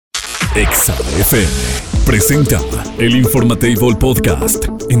Exa FM presenta el Informatable Podcast.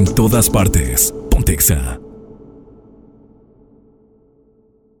 En todas partes, ponte Exa.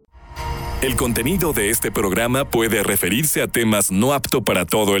 El contenido de este programa puede referirse a temas no apto para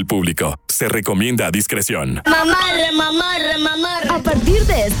todo el público. Se recomienda a discreción. Mamarre, mamarre, mamarre. A partir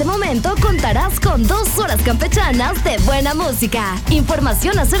de este momento contarás con 2 horas campechanas de buena música,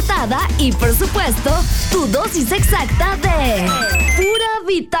 información acertada y, por supuesto, tu dosis exacta de pura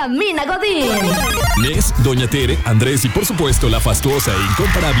vitamina Godín. Nes, Doña Tere, Andrés y, por supuesto, la fastuosa e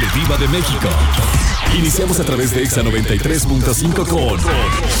incomparable Diva de México. Iniciamos a través de Exa 93.5 con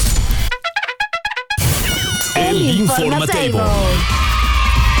El Informatable.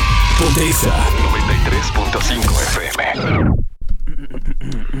 Ponte Exa 93.5 FM.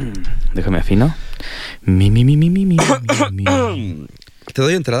 Déjame afino. Te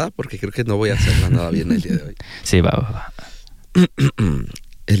doy entrada porque creo que no voy a hacer nada bien el día de hoy. Sí, va.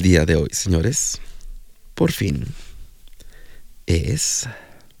 El día de hoy, señores, por fin es...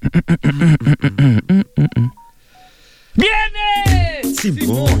 ¡Viene!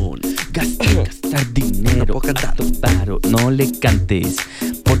 Simón. Gastar dinero. No puedo cantar. Paro, no le cantes,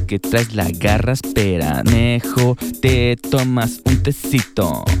 porque traes la garra espera. Mejor te tomas un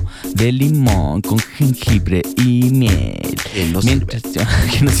tecito de limón con jengibre y miel. Que no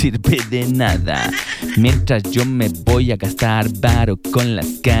Que no sirve de nada. Mientras yo me voy a gastar varo con las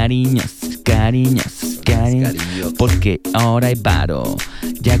cariños. Porque ahora hay varo.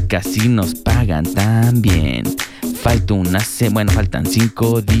 Ya casi nos pagan también. Faltan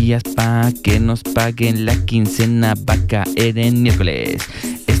 5 días pa' que nos paguen la quincena. Va a caer en miércoles.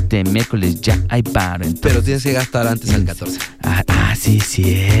 Este miércoles ya hay varo. Pero tienes que gastar antes del 14. Sí,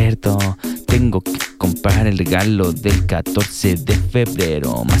 cierto. Tengo que comprar el regalo del 14 de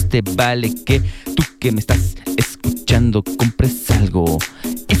febrero. Más te vale que tú que me estás escuchando compres algo.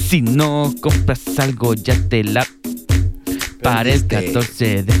 Y si no compras algo, ya te la... Para el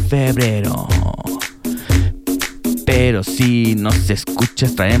 14 de febrero. Pero si nos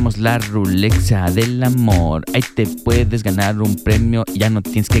escuchas, traemos la rulexa del amor. Ahí te puedes ganar un premio y ya no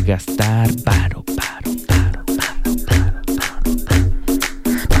tienes que gastar paro.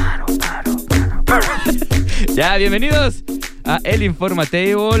 Ya, bienvenidos a El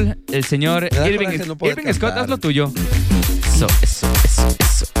Informatable. El señor Irving Scott, haz lo tuyo. Eso.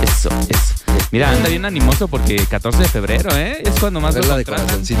 Mira, anda bien animoso porque 14 de febrero, es cuando más lo contratan. de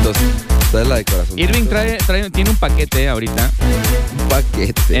corazoncitos. Trae la de corazoncitos. Irving tiene un paquete ahorita. Un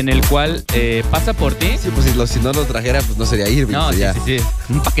paquete. En el cual pasa por ti. Sí, pues si no lo trajera, pues no sería Irving. No, pues sí.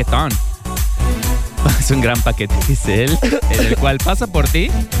 Un paquetón. Es un gran paquete, dice él. En el cual pasa por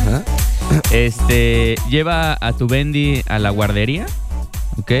ti. Ajá. Lleva a tu Bendy a la guardería.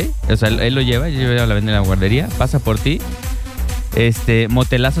 ¿Ok? O sea, él lo lleva a la Bendy a la guardería. Pasa por ti.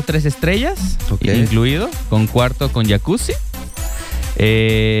 Motelazo 3 estrellas, okay, incluido, con cuarto con jacuzzi.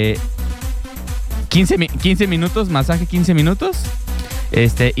 15 minutos, masaje 15 minutos.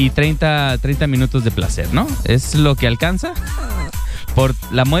 Y 30 minutos de placer, ¿no? Es lo que alcanza por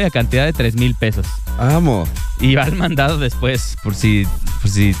la módica cantidad de 3,000 pesos. Vamos. Y va al mandado después, por si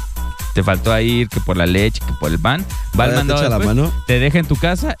te faltó ahí ir, que por la leche, que por el pan. Va al mandado después, la mano. Te deja en tu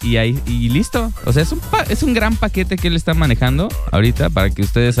casa y listo. O sea, es un gran paquete que él está manejando ahorita para que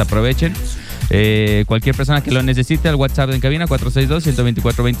ustedes aprovechen. Cualquier persona que lo necesite, al WhatsApp en cabina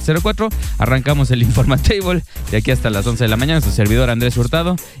 462-124-2004. Arrancamos el Informatable de aquí hasta las 11 de la mañana. Su servidor Andrés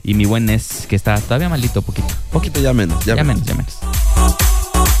Hurtado y mi buen Nes, que está todavía maldito, poquito. Ya menos. Ya menos.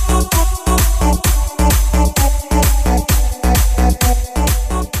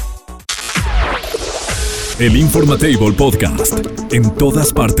 El Informatable Podcast. En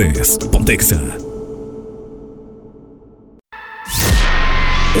todas partes, ponte Exa.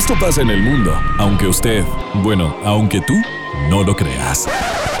 Esto pasa en el mundo, aunque tú no lo creas.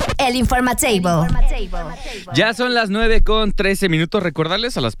 El Informatable. Ya son las 9:13.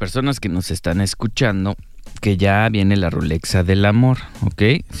 Recordarles a las personas que nos están escuchando que ya viene la rulexa del amor,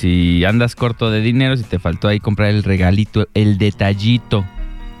 ¿ok? Si andas corto de dinero, si te faltó ahí comprar el regalito, el detallito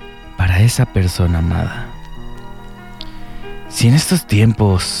para esa persona amada. Si en estos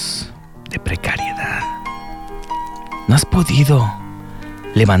tiempos de precariedad no has podido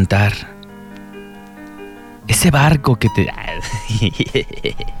levantar ese barco que te...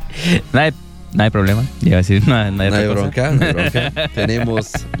 No hay problema. Iba a decir, no hay bronca.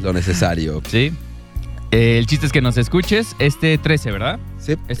 Tenemos lo necesario. Sí. El chiste es que nos escuches este 13, ¿verdad?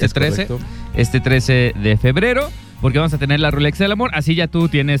 Sí, este 13 de febrero. Porque vamos a tener la rulexa del amor. Así ya tú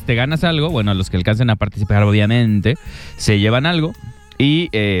te ganas algo. Bueno, los que alcancen a participar, obviamente, se llevan algo. Y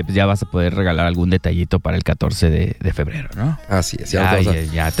pues ya vas a poder regalar algún detallito para el 14 de febrero, ¿no? Así es. Ya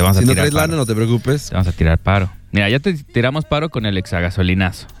te vamos a tirar Si no traes paro. lana, no te preocupes. Te vamos a tirar paro. Mira, ya te tiramos paro con el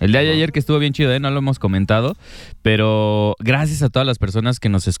exagasolinazo. El día de ayer que estuvo bien chido, no lo hemos comentado, pero gracias a todas las personas que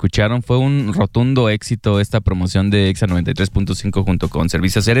nos escucharon. Fue un rotundo éxito esta promoción de Exa 93.5 junto con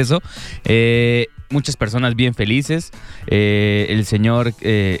Servicio Cerezo. Muchas personas bien felices. El señor,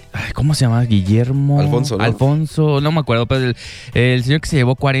 ¿cómo se llama? Guillermo. Alfonso, ¿no? Alfonso, no me acuerdo, pero el señor que se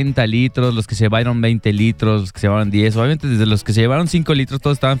llevó 40 litros, los que se llevaron 20 litros, los que se llevaron 10. Obviamente desde los que se llevaron 5 litros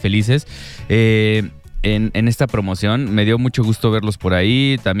todos estaban felices. En esta promoción. Me dio mucho gusto verlos por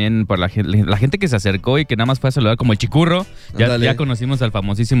ahí. También por la gente que se acercó y que nada más fue a saludar, como el Chicurro. Ya conocimos al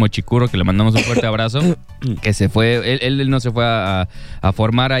famosísimo Chicurro, que le mandamos un fuerte abrazo. Que se fue, él no se fue a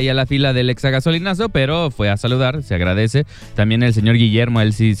formar ahí a la fila del exagasolinazo, pero fue a saludar, se agradece. También el señor Guillermo,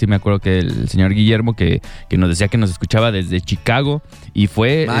 él sí me acuerdo que el señor Guillermo que nos decía que nos escuchaba desde Chicago. Y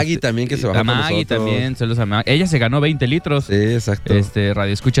fue... Maggie también, que se bajó con nosotros. Maggie también, saludos a Maggie. Ella se ganó 20 litros. Sí, exacto.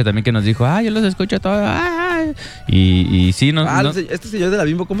 Radio Escucha también que nos dijo, yo los escucho todos. Y sí, no. Este señor de la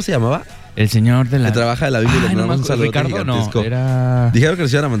Bimbo, ¿cómo se llamaba? El señor de la... Que trabaja de la Bimbo y le mandamos un saludo Ricardo, gigantesco. Era... Dijeron que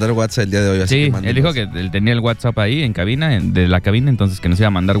nos iban a mandar WhatsApp el día de hoy. Así Sí, él dijo que él tenía el WhatsApp ahí en cabina, de la cabina, entonces que nos iba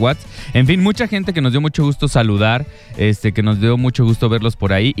a mandar WhatsApp. En fin, mucha gente que nos dio mucho gusto saludar, que nos dio mucho gusto verlos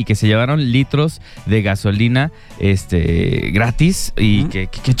por ahí y que se llevaron litros de gasolina gratis. Y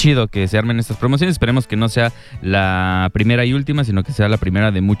qué chido que se armen estas promociones. Esperemos que no sea la primera y última, sino que sea la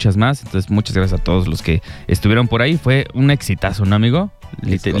primera de muchas más. Entonces, muchas gracias a todos los que estuvieron por ahí. Fue un exitazo, ¿no, amigo?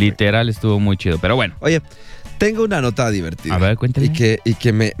 Literal, estuvo muy chido. Pero bueno. Oye, tengo una nota divertida. A ver, cuéntame. Y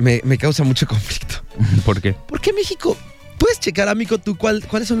que me causa mucho conflicto. ¿Por qué? Porque México... ¿Puedes checar, amigo, tú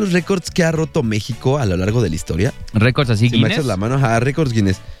cuáles son los récords que ha roto México a lo largo de la historia? ¿Récords así, si Guinness? me echas la mano, récords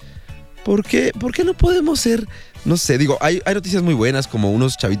Guinness. ¿Por qué no podemos ser...? No sé, digo, hay noticias muy buenas, como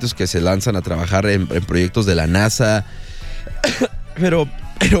unos chavitos que se lanzan a trabajar en proyectos de la NASA. Pero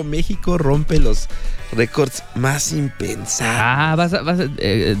México rompe los récords más impensables.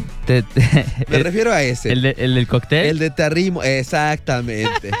 Me refiero a ese. ¿El del coctel? El de Tarrim,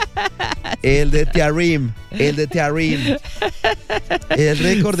 exactamente. El de Tiarim. El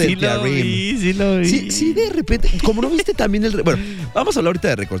récord del Tiarim. Sí lo vi. Sí, de repente. Como no viste también el... Bueno, vamos a hablar ahorita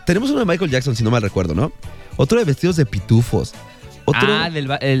de récords. Tenemos uno de Michael Jackson, si no mal recuerdo, ¿no? Otro de vestidos de pitufos.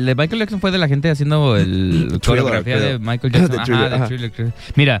 El de Michael Jackson fue de la gente haciendo el coreografía de Michael Jackson. De Thriller.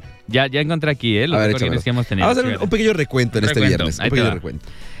 Mira, ya encontré aquí, los récords que hemos tenido. Vamos a hacer un pequeño recuento en este viernes. Un pequeño recuento.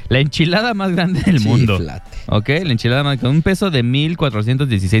 La enchilada más grande del mundo. Chiflate. ¿Ok? La enchilada más con un peso de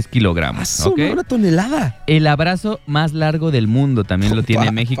 1,416 kilogramos. ¿Ok? Una tonelada. El abrazo más largo del mundo también lo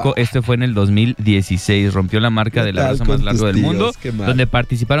tiene México. Este fue en el 2016. Rompió la marca del abrazo más largo del mundo, donde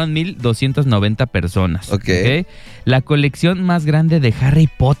participaron 1,290 personas. Ok. La colección más grande de Harry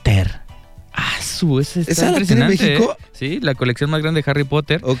Potter. ¿Esa la tiene México? Sí, la colección más grande de Harry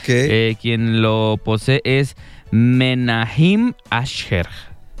Potter. Ok. Quien lo posee es Menahim Asher.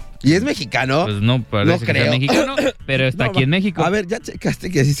 ¿Y es mexicano? Pues no parece que sea mexicano, pero está aquí en México. A ver, ¿ya checaste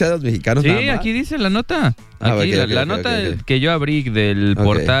que sí sean los mexicanos? Sí, aquí dice la nota. Aquí, la nota que yo abrí del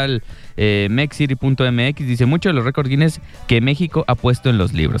portal mexcity.mx dice: muchos de los récords Guinness que México ha puesto en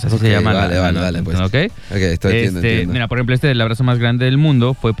los libros. Así se llama Vale, pues. ¿Ok? Entiendo. Mira, por ejemplo, del abrazo más grande del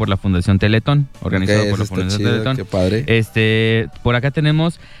mundo fue por la Fundación Teletón, organizado por la Fundación Teletón. Qué padre. Por acá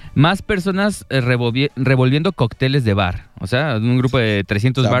tenemos más personas revolviendo cócteles de bar. O sea, un grupo de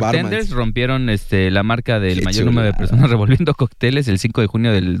 300 bartenders rompieron la marca del mayor número de personas revolviendo cócteles el 5 de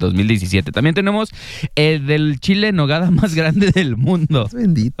junio del 2017. También tenemos el del chile en nogada más grande del mundo. Es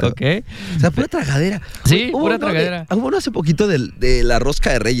bendito. ¿Ok? O sea, pura tragadera. Sí, pura tragadera. Hubo uno hace poquito de la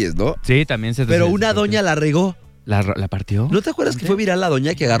rosca de Reyes, ¿no? Sí, también se... Pero una doña la regó. ¿La partió? ¿No te acuerdas que fue viral la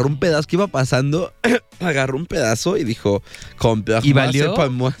doña que agarró un pedazo que iba pasando? Agarró un pedazo y dijo... ¿Y valió?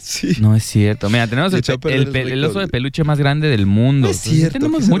 Sí. No es cierto. Mira, tenemos el oso de peluche más grande del mundo. No es cierto.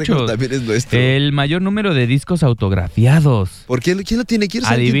 Tenemos muchos. También es nuestro. El mayor número de discos autografiados. ¿Por qué? ¿Quién lo tiene? Quiero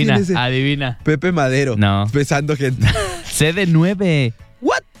saber quién tiene ese. Adivina. Pepe Madero. No. Besando gente. CD9.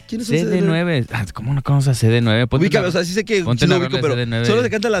 ¿What? ¿Quién es CD9? ¿Cómo no conoces a CD9? Ubícame, o sea, sí sé que ponte lo una ubico, rola pero CD9. solo se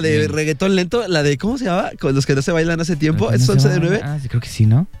canta la de reggaetón lento, la de, ¿cómo se llama? Con los que no se bailan hace tiempo. ¿Esos son CD9? Sí, creo que sí,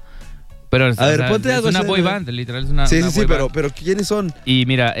 ¿no? Pero, a ver, ponte algo. Es una boy band, literal, es una Sí, boy band. pero ¿quiénes son? Y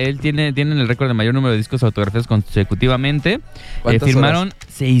mira, él tienen el récord de mayor número de discos autografiados consecutivamente. Firmaron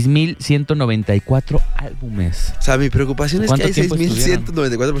 6,194 álbumes. O sea, mi preocupación es que hay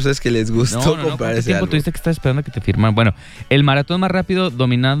 6,194 personas que les gustó comprar ese álbum. Tuviste que estar esperando que te firmaran? Bueno, el maratón más rápido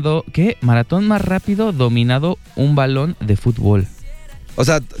dominando... ¿Qué? Maratón más rápido dominado un balón de fútbol. O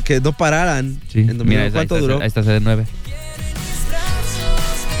sea, que no pararan. Sí, mira, ¿Cuánto duró? Esta CD9.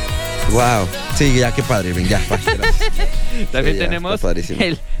 Wow. Sí, ya, qué padre. Venga, ya, gracias. También Sí, ya, tenemos está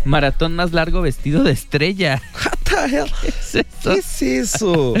el maratón más largo vestido de estrella. What the hell? ¿Qué es eso? ¿Qué es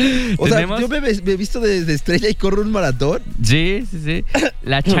eso? O sea, yo me he visto de estrella y corro un maratón. Sí.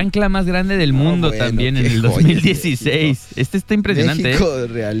 La chancla más grande del mundo bueno, también en qué el joya 2016. Este está impresionante. México,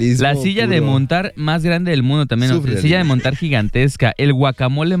 realismo La silla de puro. montar más grande del mundo también. Surrealismo. Silla de montar gigantesca. El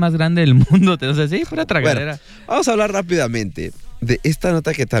guacamole más grande del mundo. O sea, sí, pura tragadera. Bueno, vamos a hablar rápidamente de esta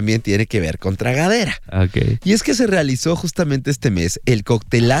nota que también tiene que ver con tragadera. Ok. Y es que se realizó justamente este mes el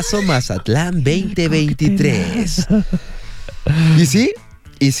coctelazo Mazatlán 2023. Y sí,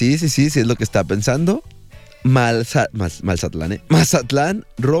 es lo que está pensando. Mazatlán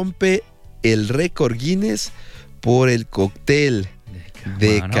rompe el récord Guinness por el cóctel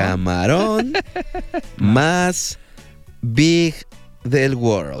de camarón más big del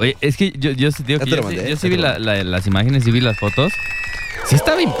world. Oye, es que yo sí vi las imágenes, sí vi las fotos. Sí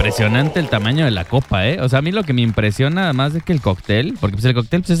estaba impresionante el tamaño de la copa, ¿eh? O sea, a mí lo que me impresiona, además de que el cóctel, porque pues el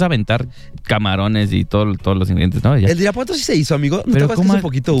cóctel pues, es aventar camarones y todos los ingredientes, ¿no? Ya. El de Irapuato sí se hizo, amigo. ¿No te Pero acuerdas que hace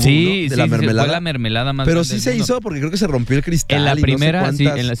poquito hubo sí, uno de la mermelada? fue la mermelada más Pero grande sí del se mundo. hizo porque creo que se rompió el cristal. En la primera, y no sé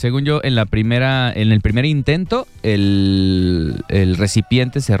cuántas... según yo, en el primer intento, el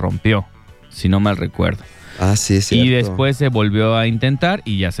recipiente se rompió, si no mal recuerdo. Ah, sí, es cierto. Y después se volvió a intentar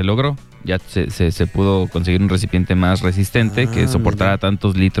y ya se logró. Ya se pudo conseguir un recipiente más resistente que soportara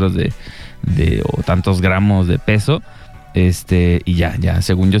tantos litros o tantos gramos de peso. Y ya,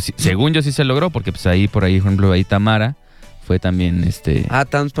 según yo sí se logró, porque pues ahí, por ejemplo, ahí Tamara fue también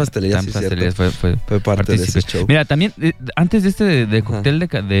Tams Pastelería, sí, Pastelerías fue parte de ese show. Mira, también, antes de de cóctel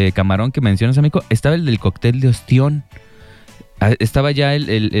de camarón que mencionas, amigo, estaba el del cóctel de ostión. Estaba ya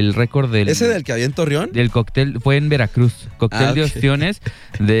el récord del... ¿Ese del que había en Torreón? Del cóctel, fue en Veracruz. Cóctel de ostiones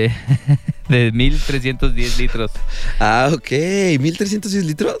de 1,310 litros. Ah, ok. ¿1,310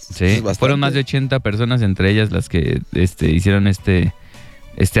 litros? Sí, fueron más de 80 personas, entre ellas las que hicieron este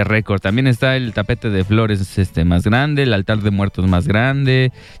récord. También está el tapete de flores más grande, el altar de muertos más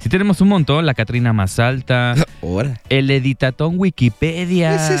grande. Si tenemos un montón, la Catrina más alta. Ahora. El editatón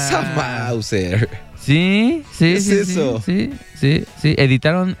Wikipedia. ¿Qué es esa Mauser? Sí. ¿Qué es eso? Sí. Se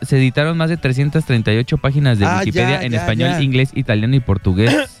editaron más de 338 páginas de Wikipedia en español, inglés, italiano y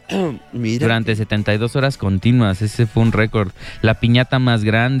portugués. Mira. Durante 72 horas continuas. Ese fue un récord. La piñata más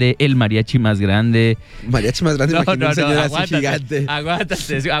grande, el mariachi más grande. Mariachi más grande, imagínate un señor así gigante.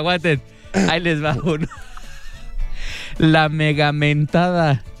 Aguántate. Ahí les va uno. La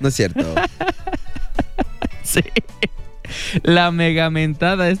megamentada. No es cierto. Sí. La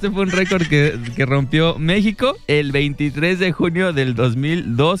megamentada. Este fue un récord que rompió México el 23 de junio del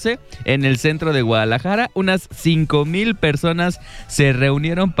 2012 en el centro de Guadalajara. Unas 5,000 personas se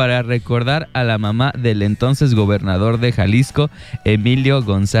reunieron para recordar a la mamá del entonces gobernador de Jalisco, Emilio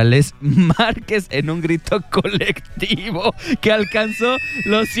González Márquez, en un grito colectivo que alcanzó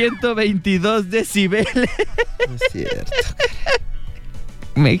los 122 decibeles. No es cierto.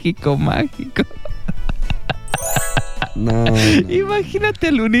 México mágico. No. Imagínate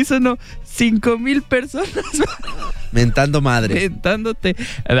al unísono, 5,000 personas Mentando madre. mentándote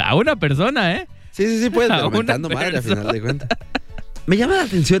a una persona, ¿eh? Sí, puedes, A pero una mentando madre al final persona. de cuentas. Me llama la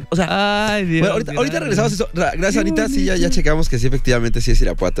atención, o sea... Ay, Dios. Bueno, ahorita regresamos a eso. Gracias, Anita. Sí, ya checamos que sí, efectivamente, sí es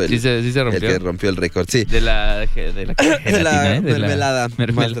Irapuato Sí se el rompió. que rompió el récord, sí. De la gelatina, ¿eh? mermelada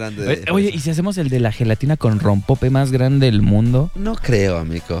más grande. Oye, ¿y si hacemos el de la gelatina con rompope más grande del mundo? No creo,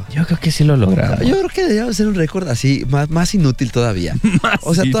 amigo. Yo creo que sí lo logramos. Yo creo que debería ser un récord así, más inútil todavía.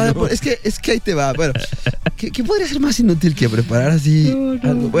 O sea, todavía, es que ahí te va. Bueno, ¿qué podría ser más inútil que preparar así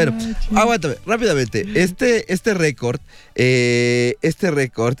algo? Bueno, aguántame, rápidamente. Este récord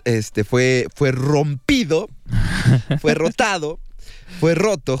fue rompido, fue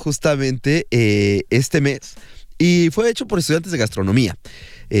roto justamente este mes y fue hecho por estudiantes de gastronomía,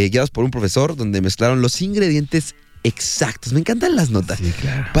 guiados por un profesor, donde mezclaron los ingredientes exactos. Me encantan las notas. Sí,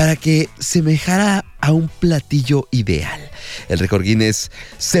 claro. Para que semejara a un platillo ideal. El récord Guinness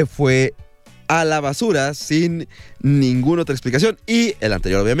se fue a la basura sin ninguna otra explicación. Y el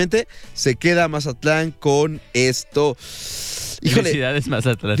anterior, obviamente, se queda Mazatlán con esto. Híjole. Felicidades,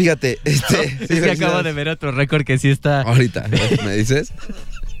 Mazatlán. Fíjate, Es que acabo de ver otro récord que sí está... Ahorita, ¿me dices?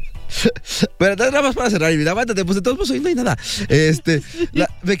 Pero nada más para cerrar, mira, aguántate, pues de todos modos hoy no hay nada.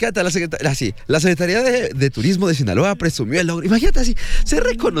 Me encanta la Secretaría de Turismo de Sinaloa presumió el logro. Imagínate así, ser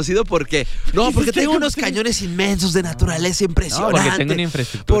reconocido porque tengo unos cañones inmensos de naturaleza impresionante. No, porque tengo una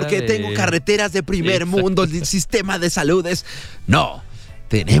infraestructura porque tengo carreteras de primer mundo, el sistema de salud es... No,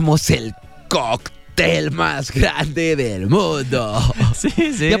 tenemos el cóctel coctel más grande del mundo. Sí,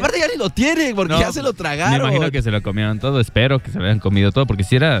 sí. Y aparte ya ni lo tienen porque ya se lo tragaron. Me imagino que se lo comieron todo. Espero que se lo hayan comido todo porque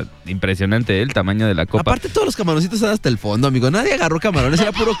sí era impresionante el tamaño de la copa. Aparte todos los camaroncitos están hasta el fondo, amigo. Nadie agarró camarones,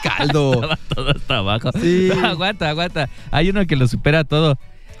 era puro caldo. Estaba todo hasta abajo. Sí. No, aguanta. Hay uno que lo supera todo.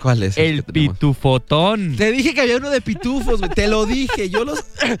 ¿Cuál es? El pitufotón. Te dije que había uno de pitufos, güey. Te lo dije.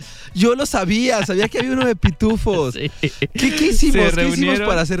 Yo lo sabía. Sabía que había uno de pitufos. Sí. ¿Qué hicimos? ¿Qué hicimos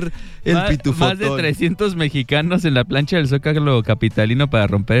para hacer el pitufotón? Más de 300 mexicanos en la plancha del Zócalo capitalino para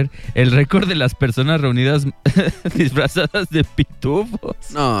romper el récord de las personas reunidas disfrazadas de pitufos.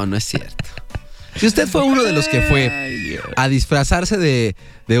 No, no es cierto. Si usted fue uno de los que fue a disfrazarse de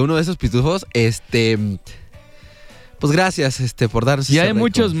uno de esos pitufos, pues gracias por darnos Y ese hay récord.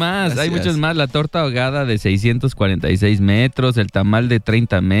 muchos más, Gracias. hay muchos más. La torta ahogada de 646 metros, el tamal de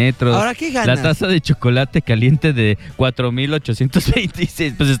 30 metros. ¿Ahora qué ganas? La taza de chocolate caliente de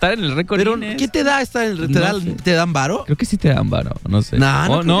 4,826. Pues estar en el récord. Pero, Guinness. ¿qué te da estar en el No sé. ¿Te dan varo? Creo que sí te dan varo, no sé.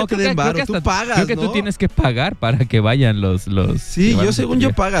 No creo que te den varo, tú pagas, Creo que ¿no? tú tienes que pagar para que vayan los Sí, yo según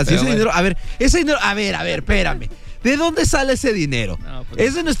yo pagas. Pero Ese bueno. dinero, ese dinero, a ver, espérame. ¿De dónde sale ese dinero? No, pues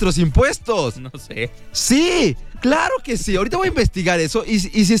Es de nuestros impuestos. no sé. Sí, claro que sí. Ahorita voy a investigar eso. Y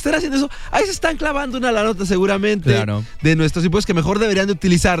si están haciendo eso, ahí se están clavando una la nota seguramente Claro. de nuestros impuestos que mejor deberían de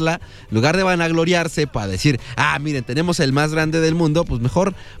utilizarla. En lugar de vanagloriarse para decir, miren, tenemos el más grande del mundo, pues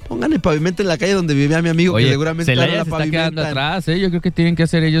mejor pongan el pavimento en la calle donde vivía mi amigo, Oye, que seguramente Celaya ahora la se está quedando pavimentan. atrás, ¿eh? Yo creo que tienen que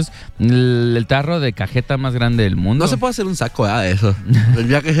hacer ellos el tarro de cajeta más grande del mundo. No se puede hacer un saco de eso.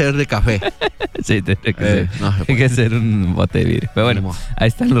 Tendría que ser de café. Sí, tiene que ser. no se Tiene que ser un bote de vidrio. Pero bueno, Ni modo. ahí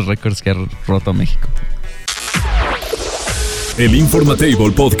están los récords que ha roto México. El Informatable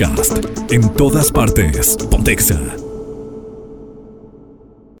Podcast. En todas partes. Pontexa.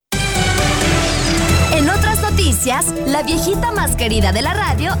 En otras noticias, la viejita más querida de la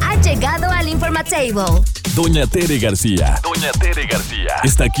radio ha llegado al Informatable. Doña Tere García.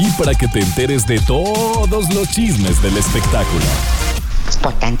 Está aquí para que te enteres de todos los chismes del espectáculo.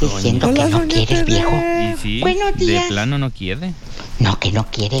 Pues están diciendo que no quieres, viejo. Y sí, Buenos días. de plano no quiere. No, que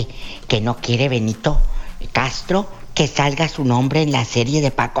no quiere Benito Castro que salga su nombre en la serie de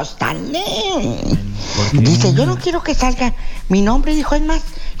Paco Stanley. ¿Por qué? Dice, yo no quiero que salga mi nombre, dijo, es más,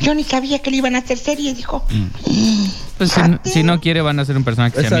 yo ni sabía que le iban a hacer serie, dijo. Pues si no quiere van a hacer un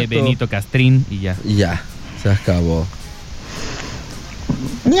personaje que se llame Exacto. Benito Castrín y ya. Y ya, se acabó.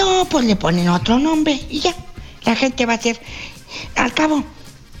 No, pues le ponen otro nombre y ya. La gente va a hacer, al cabo,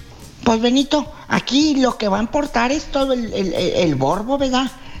 pues Benito, aquí lo que va a importar es todo el borbo,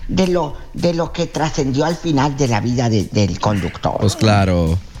 ¿verdad? De lo que trascendió al final de la vida del conductor. Pues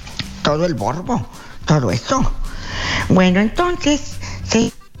claro. Todo el borbo, todo eso. Bueno, entonces,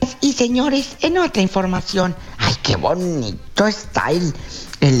 señoras y señores, en otra información, ay, qué bonito está el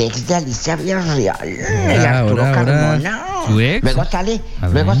ex de Alicia Villarreal, el Arturo ahora. Carmona. ¿Su ex? Luego A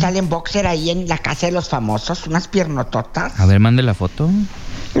ver. sale en boxer ahí en la casa de los famosos, unas piernototas. A ver, mande la foto.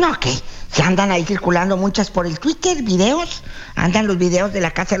 No, que se andan ahí circulando muchas por el Twitter, videos. Andan los videos de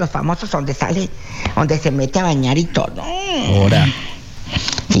la casa de los famosos donde se mete a bañar y todo. Ahora.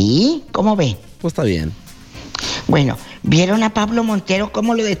 ¿Sí? ¿Cómo ve? Pues está bien. Bueno, ¿vieron a Pablo Montero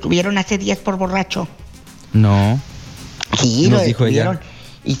cómo lo detuvieron hace días por borracho? No. Sí, Nos lo dijo ella. detuvieron.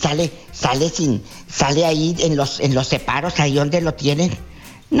 Y sale ahí en los separos, ahí donde lo tienen.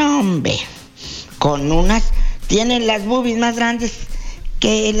 No, hombre. Tienen las boobies más grandes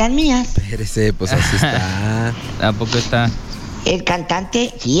que las mías. Espérese, pues así está. Tampoco está. El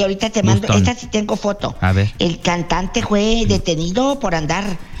cantante, sí, ahorita te mando, Bustón. esta sí tengo foto. A ver. El cantante fue detenido por andar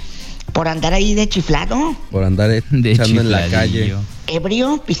ahí de chiflado, Por andar De echando en la calle. chifladillo.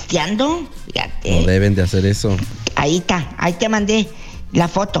 ebrio, pisteando. Fíjate. No deben de hacer eso. Ahí está, ahí te mandé la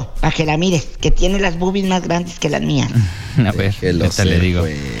foto para que la mires, que tiene las boobies más grandes que las mías. A ver, Déjelo ahorita le ser, digo.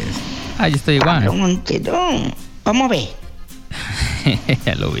 pues. Yo estoy Pablo igual. Montero, ¿cómo ve?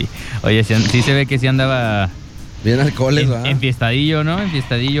 Ya lo vi. Oye, sí se ve que sí andaba Bien alcoholes, ¿verdad? enfiestadillo, ¿no?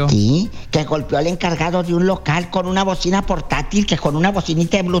 Enfiestadillo. Sí, que golpeó al encargado de un local con una bocina portátil, que con una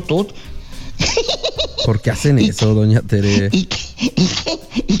bocinita de Bluetooth. ¿Por qué hacen eso, doña Tere? Y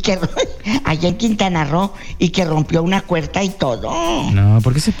que allá en Quintana Roo, y que rompió una cuerda y todo. No,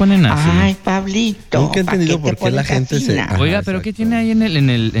 ¿por qué se ponen así? Ay, Pablito. Nunca he ¿pa' entendido qué te por qué la pones gente así, se- na? Ajá, Oiga, pero ¿qué exacto. tiene ahí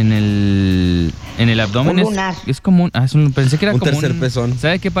en el abdomen? Un lunar. Es como pensé que era Un como tercer pezón.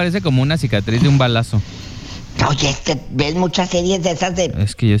 ¿Sabe qué parece? Como una cicatriz de un balazo. Oye, ves muchas series de esas de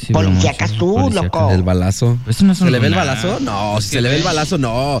Es que yo sí veo policíacas mucho, tú, policíacas. loco. El balazo. Eso no es un ¿Se le ve el lunar. balazo? No, Es si que se le ve el ve- balazo,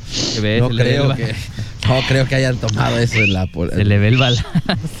 no. que ve, No se le ve el creo ba- que... No creo que hayan tomado eso en la... Se le ve el balazo.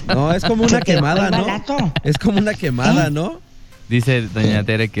 No, es como una ¿Se te quemada, fue el ¿no? balazo? Es como una quemada, ¿no? Dice doña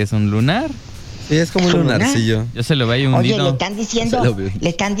Tere que es un lunar. Sí, es como un lunarcillo. Ya se lo vaya Oye, hundido. le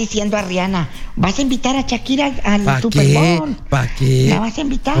están diciendo a Rihanna, vas a invitar a Shakira al Super qué? Bowl. ¿Para qué? La vas a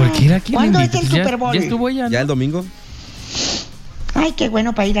invitar. ¿Por qué la quieren ¿Cuándo es invitar? el Super Bowl? Ya estuvo ella, ¿no? ¿Ya el domingo? Ay, qué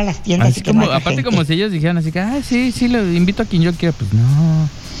bueno para ir a las tiendas. Así y que como, no haya aparte gente. como si ellos dijeran así que, sí, lo invito a quien yo quiera. Pues no,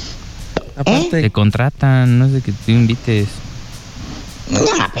 Aparte, te contratan, no es de que tú invites. No,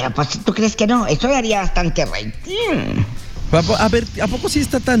 pero pues tú crees que no, eso daría bastante rating. a ver, ¿a poco sí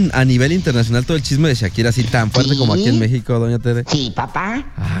está tan a nivel internacional todo el chisme de Shakira así tan fuerte Sí. como aquí en México, doña Tere? Sí, papá.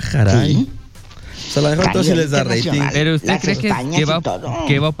 Ah, caray. Sí. O sea, a lo mejor todo sí les da rating. Internacional. Pero usted Las cree Españas que va y todo.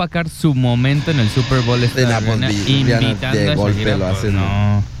 a opacar su momento en el Super Bowl esta Diana, Rihanna, pues, Diana, invitando de a golpe Shakira? lo Pues, hacen.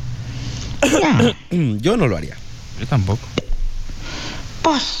 no, No, Yo no lo haría. yo tampoco.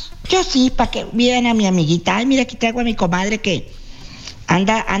 pues yo sí, para que vean a mi amiguita. Ay, mira, aquí traigo a mi comadre que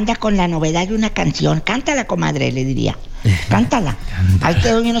anda con la novedad de una canción. Cántala, comadre, le diría. Cántala. Ahí te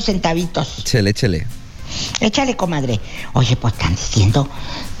doy unos centavitos. Échale. Échale, comadre. Oye, pues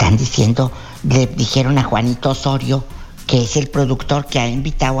están diciendo, le dijeron a Juanito Osorio, que es el productor que ha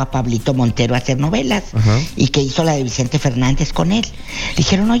invitado a Pablito Montero a hacer novelas. Ajá. Y que hizo la de Vicente Fernández con él.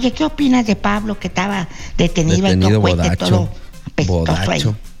 Dijeron, oye, ¿qué opinas de Pablo que estaba detenido y todo cuete, bodacho. todo apestoso ahí,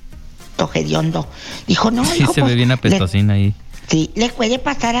 Bodacho. todo hediondo? Dijo, no, Sí, hijo, se ve pues, bien apestosín ahí. Sí, le puede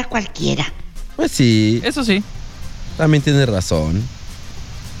pasar a cualquiera. Pues sí, Eso sí. también tiene razón.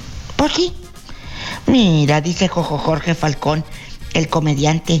 Pues sí. Mira, dice Jorge Falcón, el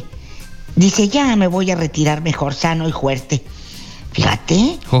comediante. Dice, ya me voy a retirar mejor sano y fuerte.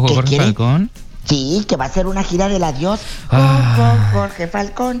 Fíjate. que Jorge quiere- Falcón. Sí, que va a hacer una gira del adiós. Jorge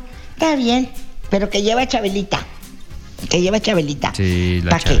Falcón. Está bien, pero que lleva Chabelita. Sí,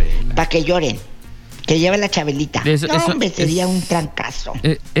 la Para Chabela. que lloren. Que lleve la Chabelita. Eso- No, eso hombre, sería es- un trancazo.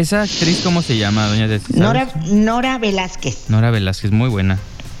 Esa actriz, ¿cómo se llama, doña Tere? ¿Sabes? Nora Velázquez. Nora Velázquez, muy buena.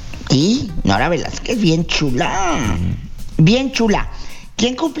 Sí, Nora Velázquez, bien chula. Bien chula.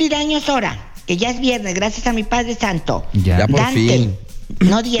 ¿Quién cumplirá años ahora? Que ya es viernes, gracias a mi Padre Santo. Ya por Dante. fin.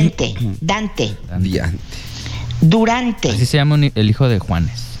 No Diente. Dante. Diante. Durante. Así se llama el hijo de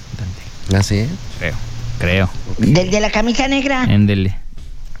Juanes. Dante. ¿Ah, sí? Creo. Del de la camisa negra. Éndele.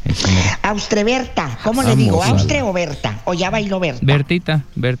 Eso, mira. Austreberta. ¿Cómo le Vamos, digo? ala. ¿Austre o Berta? ¿O ya bailó Berta?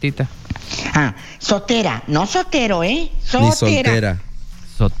 Bertita. Ah, Sotera. No Sotero, ¿eh? Ni soltera.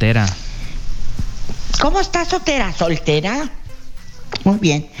 Sotera. ¿Cómo está Sotera? ¿Soltera? Muy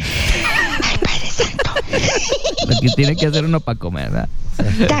bien. Ay, Padre Santo. Lo que tiene que hacer uno para comer, ¿verdad?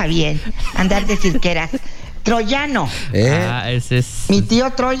 Está bien. Andar de cirqueras. Troyano. Ese es. ¿Mi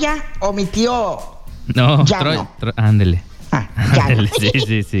tío Troya o mi tío No, Llano? ándele. Ah, Llano?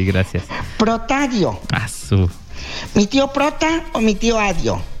 Ándele, sí, gracias. Protadio. ¿Mi tío Prota o mi tío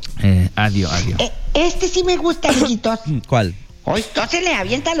Adio? Adiós. Este sí me gusta, amiguitos. ¿Cuál? Oye, tósele,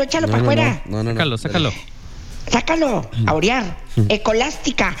 aviéntalo, échalo para afuera. No. Sácalo. Sácalo, a orear.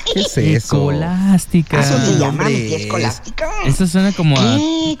 Ecolástica. ¿Qué es eso? Escolástica. Eso se no, llama mi hombre, tía Escolástica. Eso suena como a,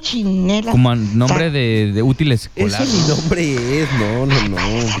 ¿Qué chinela? como a nombre de útiles Eso escolares. mi nombre es. No.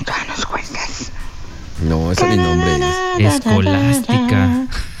 Todas nos cuentas. No, ese mi nombre es. Escolástica.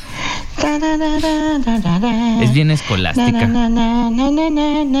 Es bien escolástica.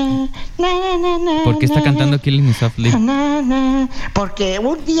 ¿Por qué está cantando Killing Me Softly? Porque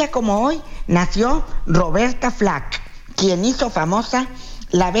un día como hoy nació Roberta Flack, quien hizo famosa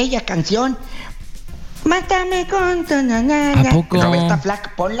la bella canción Mátame con tu ¿A poco? Roberta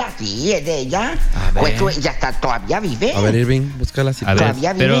Flack, ponla, sí, es de ella. A ver. Pues ella todavía vive. A ver, Irving, búscala así. A ver,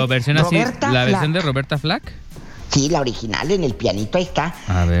 Todavía vive pero versión así, Roberta la versión Flack. de Roberta Flack. Sí, la original en el pianito, ahí está.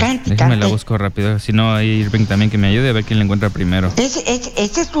 A ver, Cante, déjame la cante. busco rápido. Si no, hay Irving también que me ayude a ver quién la encuentra primero. Ese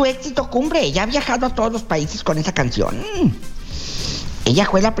es su éxito cumbre. Ella ha viajado a todos los países con esa canción. Ella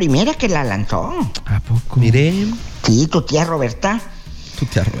fue la primera que la lanzó. ¿A poco? Miren, Sí, tu tía Roberta, tu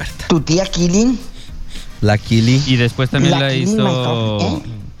tía Roberta. tu tía Killing. La Kili. Y después también La la Killing hizo, Maestro,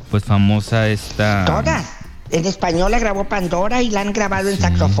 pues famosa esta. Todas. En español la grabó Pandora y la han grabado en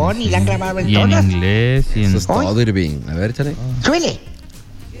saxofón y la han grabado en Y en todas. inglés y en. Eso es todo, Irving. A ver, échale. Suele.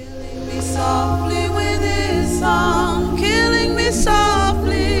 Killing me softly with his song, killing me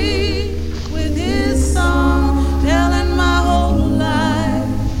softly with his song, telling my whole life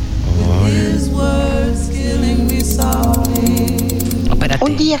with his words, killing me softly. Espérate.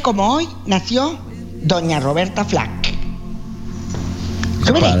 Un día como hoy nació Doña Roberta Flack.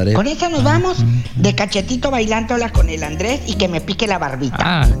 Súbele, padre. con esa nos vamos de cachetito bailándola con el Andrés y que me pique la barbita.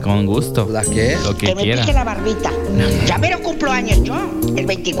 Ah, con gusto. ¿La qué? Lo que me quiera. pique la barbita. Ya mero cumplo años yo, el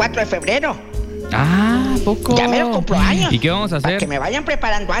 24 de febrero. Ah, poco. Ya mero cumplo años. ¿Y qué vamos a Para que hacer? me vayan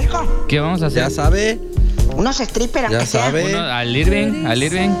preparando algo. ¿Qué vamos a hacer? Ya sabe. Unos strippers, aunque sea. sabe. Al Irving.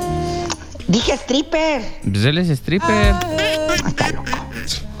 Dije stripper. Pues él es stripper. Está loco.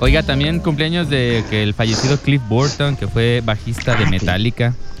 Oiga, también cumpleaños de que el fallecido Cliff Burton, que fue bajista de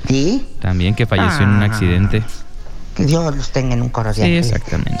Metallica. ¿Sí? También que falleció en un accidente. Que Dios los tenga en un coro de Sí, ángeles.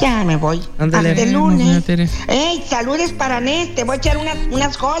 exactamente. Ya me voy. Ándale. Hasta el Doña lunes. Tere. ¡Ey, saludes para Nes! Te voy a echar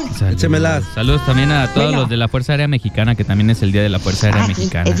unas gols. Échemelas. Saludos también a todos Bueno. los de la Fuerza Aérea Mexicana, que también es el Día de la Fuerza Aérea Sí,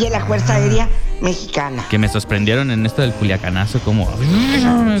 Mexicana. el día de la Fuerza Aérea Mexicana. Que me sorprendieron en esto del culiacanazo, como...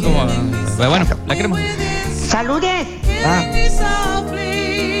 Pero bueno, la queremos. ¡Saludes! Killing me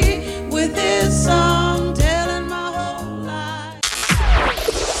softly with his song, telling my whole life.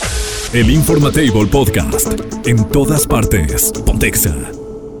 El Informatable Podcast. En todas partes. Pontexa.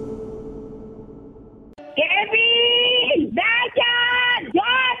 ¡Kevin! ¡Dayan!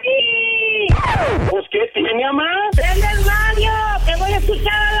 ¡Johnny! Pues, ¿qué tiene, mamá? ¡Prende el radio! ¡Que voy a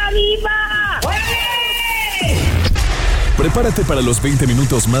escuchar a la diva! ¡Oye! Prepárate para los 20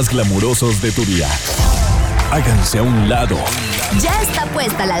 minutos más glamurosos de tu día. Háganse a un lado. Ya está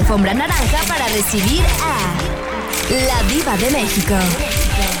puesta la alfombra naranja para recibir a la Diva de México.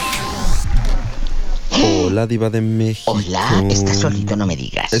 Hola, Diva de México. Hola, ¿estás solito? No me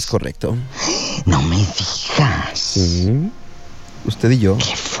digas. Es correcto. No me digas. Sí. Usted y yo.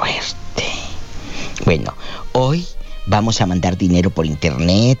 ¡Qué fuerte! Bueno, hoy vamos a mandar dinero por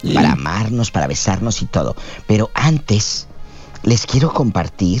internet para amarnos, para besarnos y todo. Pero antes, les quiero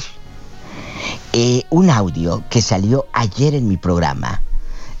compartir un audio que salió ayer en mi programa.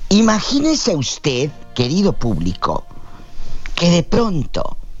 Imagínese usted, querido público, que de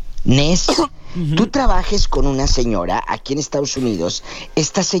pronto, Nes, tú trabajes con una señora aquí en Estados Unidos.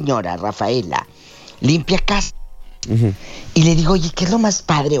 Esta señora, Rafaela, limpia casa. Y le digo, oye, ¿qué es lo más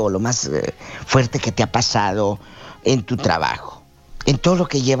padre o lo más fuerte que te ha pasado en tu trabajo? En todo lo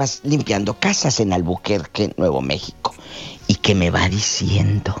que llevas limpiando casas en Albuquerque, Nuevo México. Y que me va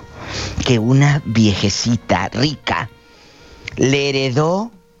diciendo que una viejecita rica le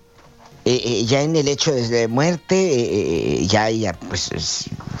heredó, ya en el hecho de muerte, ya ella pues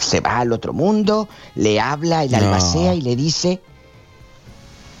se va al otro mundo, le habla, el albacea y le dice...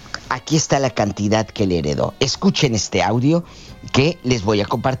 Aquí está la cantidad que le heredó. Escuchen este audio que les voy a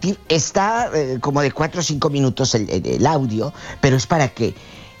compartir. Está como de 4 o 5 minutos el audio, pero es para que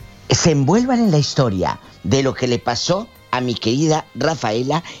se envuelvan en la historia de lo que le pasó a mi querida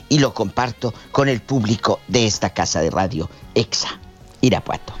Rafaela y lo comparto con el público de esta casa de radio EXA,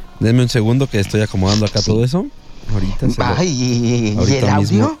 Irapuato. Denme un segundo que estoy acomodando acá todo eso. Ahorita ¿Y el ahorita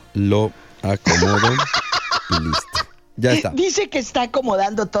mismo audio? lo acomodo y listo. Ya está. Dice que está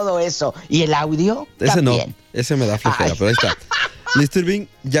acomodando todo eso. ¿Y el audio? Ese También. no, ese me da flojera, Ay. pero ahí está. Listo, Irving,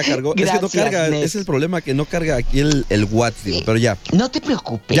 ya cargó. Gracias, es que no carga, Nes. ese es el problema, que no carga aquí el WhatsApp, digo, pero ya. No te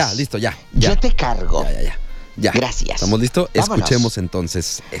preocupes. Ya, listo, ya. Yo te cargo. Ya. Gracias. ¿Estamos listos? Vámonos. Escuchemos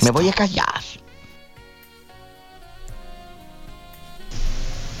entonces esto. Me voy a callar.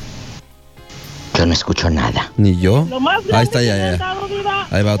 Yo no escucho nada. Ni yo. Lo más grande Ahí está, que ya, me han ya. dado, Diva,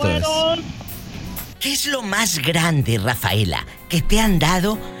 Ahí va otra vez. fueron ¿Qué es lo más grande, Rafaela, que te han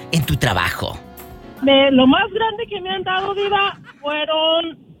dado en tu trabajo? Lo más grande que me han dado, Diva,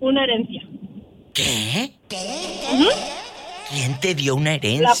 fueron una herencia. ¿Qué? ¿Quién te dio una La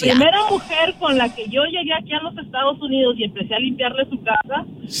herencia? primera mujer con la que yo llegué aquí a los Estados Unidos y empecé a limpiarle su casa,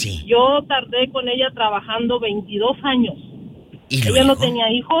 Sí. yo tardé con ella trabajando 22 años. ¿Y Ella luego? no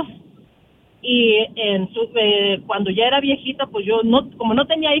tenía hijos y cuando ya era viejita, pues yo como no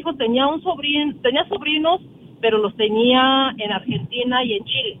tenía hijos, tenía sobrinos, pero los tenía en Argentina y en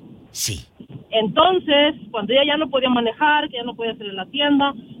Chile. Sí. Entonces, cuando ella ya no podía manejar, que ya no podía hacer en la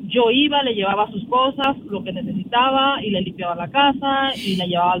tienda, yo iba, le llevaba sus cosas, lo que necesitaba, y le limpiaba la casa, y la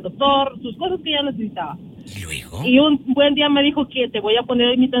llevaba al doctor, sus cosas que ella necesitaba. ¿Y luego? Y un buen día me dijo que te voy a poner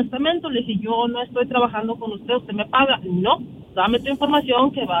en mi testamento. Le dije, yo no estoy trabajando con usted me paga. No, dame tu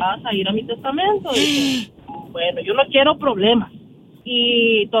información que vas a ir a mi testamento. Y dije, bueno, yo no quiero problemas.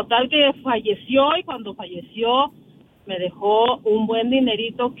 Y total que falleció, y cuando falleció me dejó un buen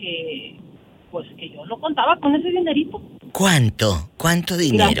dinerito que yo no contaba con ese dinerito. ¿Cuánto? ¿Cuánto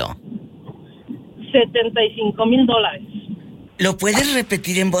dinero? $75,000. ¿Lo puedes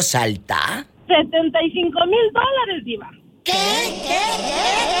repetir en voz alta? $75,000, Diva.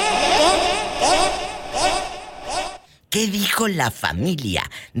 ¿Qué dijo la familia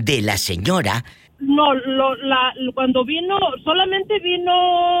de la señora? No, cuando vino, solamente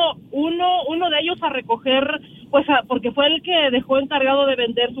vino uno de ellos a recoger, pues porque fue el que dejó encargado de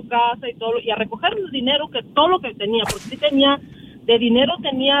vender su casa y todo, y a recoger el dinero, que todo lo que tenía, porque sí tenía, de dinero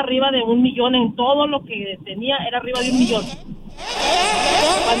tenía arriba de 1 millón, en todo lo que tenía era arriba de 1 millón.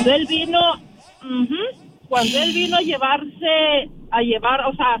 Cuando él vino a llevarse a llevar,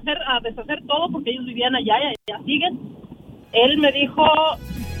 o sea, a deshacer todo porque ellos vivían allá y allá siguen. Él me dijo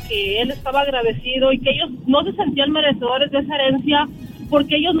que él estaba agradecido y que ellos no se sentían merecedores de esa herencia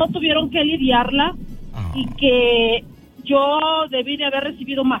porque ellos no tuvieron que lidiarla y que yo debí de haber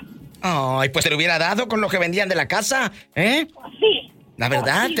recibido más. Ay, pues te lo hubiera dado con lo que vendían de la casa, ¿eh? Sí. La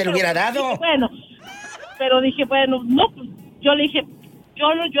verdad, sí, te lo hubiera dado. Dije, bueno, no, pues, yo le dije,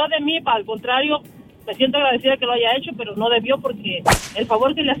 yo de mí, al contrario, me siento agradecida que lo haya hecho, pero no debió porque el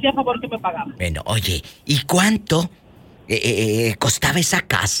favor que le hacía, favor que me pagaba. Bueno, oye, ¿y cuánto costaba esa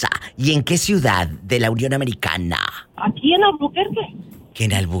casa? ¿Y en qué ciudad de la Unión Americana? Aquí en Albuquerque. Que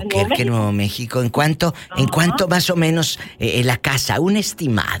en Albuquerque, Nuevo México. ¿En cuánto más o menos la casa? Un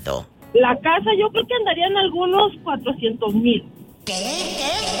estimado. La casa yo creo que andaría en algunos 400,000.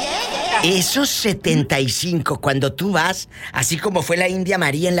 Esos 75, cuando tú vas, así como fue la India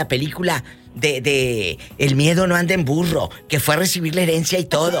María en la película de El miedo no anda en burro, que fue a recibir la herencia y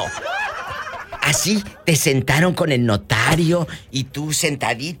todo. Así te sentaron con el notario y tú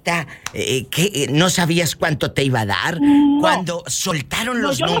sentadita, ¿qué? ¿No sabías cuánto te iba a dar? No. Cuando soltaron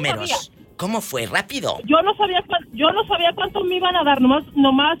los números. No sabía. ¿Cómo fue? ¿Rápido? Yo no sabía cuánto me iban a dar, nomás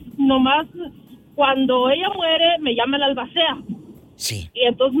cuando ella muere me llama la albacea. Sí. Y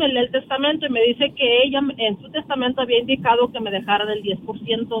entonces me lee el testamento y me dice que ella en su testamento había indicado que me dejara del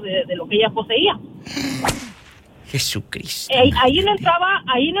 10% de lo que ella poseía. Jesucristo. Ahí no entraba,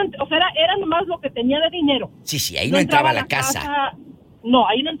 o sea, era nomás lo que tenía de dinero. Sí, ahí no entraba la casa. No,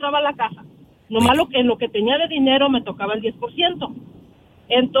 ahí no entraba la casa. Nomás en lo que tenía de dinero me tocaba el 10%.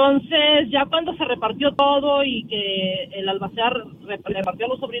 Entonces, ya cuando se repartió todo y que el albacea repartió a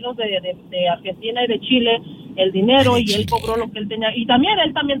los sobrinos de Argentina y de Chile el dinero y él cobró lo que él tenía, y también él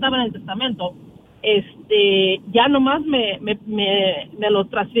estaba en el testamento, ya nomás me lo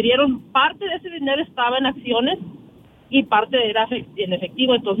transfirieron. Parte de ese dinero estaba en acciones y parte era en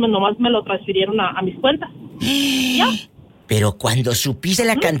efectivo, entonces nomás me lo transfirieron a mis cuentas. ¿Ya? Pero cuando supiste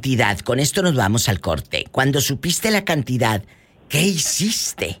la cantidad, con esto nos vamos al corte, cuando supiste la cantidad, ¿qué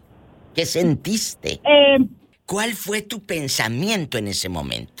hiciste? ¿Qué sentiste? ¿Cuál fue tu pensamiento en ese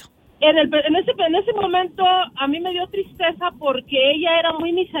momento? En ese momento a mí me dio tristeza porque ella era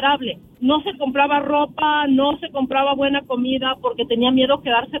muy miserable. No se compraba ropa, no se compraba buena comida porque tenía miedo a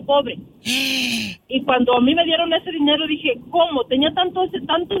quedarse pobre. Y cuando a mí me dieron ese dinero dije, ¿cómo? Tenía tanto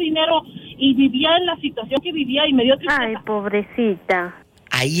dinero y vivía en la situación que vivía y me dio tristeza. Ay, pobrecita.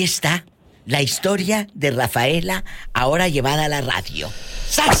 Ahí está la historia de Rafaela, ahora llevada a la radio.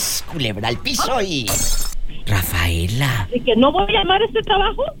 ¡Sas! Culebra al piso y... Rafaela. ¿Y que no voy a amar este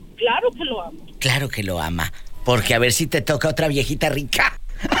trabajo? Claro que lo amo. Claro que lo ama. Porque a ver si te toca otra viejita rica.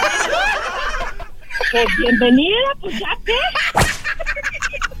 Pues bienvenida, pues ya qué.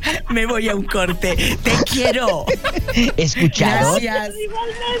 Me voy a un corte. ¡Te quiero! ¿Escucharon? Gracias.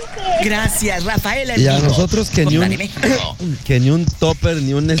 Igualmente. Gracias, Rafaela. Y a vivo. nosotros que Con ni Diva de un, México. que ni un topper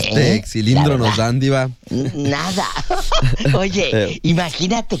ni un cilindro La nos verdad. dan, Diva. Nada. Oye,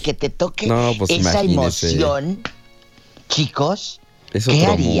 imagínate que te toque No, pues esa imagínese. emoción, chicos. Es ¿Qué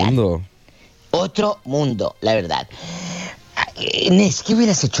otro harían? mundo. Otro mundo, la verdad. Nes, ¿qué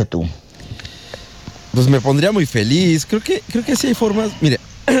hubieras hecho tú? Pues me pondría muy feliz. Creo que sí hay formas. Mire,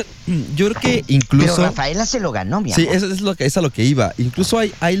 yo creo que incluso. Pero Rafaela se lo ganó, mi amor. Sí, eso es a lo que iba. Incluso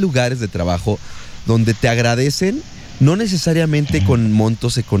hay lugares de trabajo donde te agradecen, no necesariamente con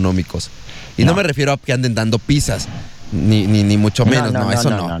montos económicos. Y no me refiero a que anden dando pizzas, ni mucho menos, no, eso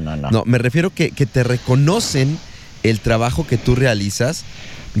no. No, me refiero que te reconocen el trabajo que tú realizas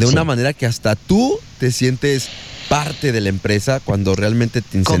de una manera que hasta tú te sientes parte de la empresa cuando realmente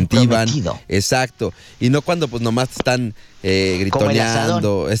te incentivan. Comprometido. Exacto. Y no cuando pues nomás te están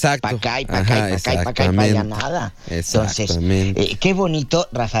gritoneando. Exacto. Pa' acá y pa' acá y pa' acá y pa' acá y pa' allá nada. Exactamente. Entonces, qué bonito,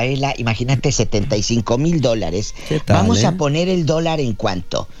 Rafaela, imagínate $75,000. ¿Qué tal, Vamos a poner el dólar en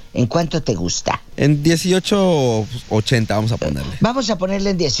cuánto. ¿En cuánto te gusta? En 18.80 vamos a ponerle. Vamos a ponerle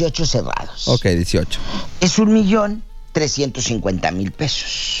en 18 cerrados. Ok, 18. Es 1,350,000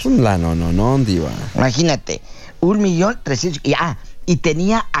 pesos. Un lano, no, Diva. Imagínate, 1,300,000. Y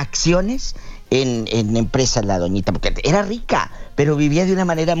tenía acciones en empresas la doñita, porque era rica, pero vivía de una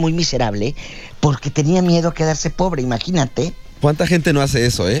manera muy miserable porque tenía miedo a quedarse pobre, imagínate. ¿Cuánta gente no hace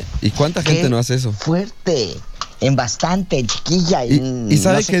eso, ¿Y cuánta gente no hace eso? Fuerte, en bastante, en chiquilla. Y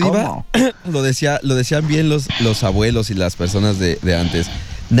 ¿sabe no sé qué, Diva? cómo. Lo decían bien los abuelos y las personas de antes.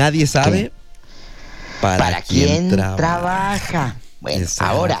 Nadie sabe para quién trabaja. Bueno,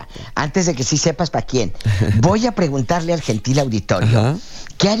 Exacto. ahora, antes de que sí sepas para quién, voy a preguntarle al gentil auditorio, Ajá.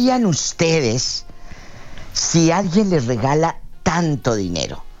 ¿qué harían ustedes si alguien les regala tanto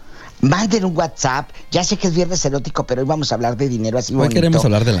dinero? Manden un WhatsApp. Ya sé que es viernes erótico, pero hoy vamos a hablar de dinero así bonito. Hoy queremos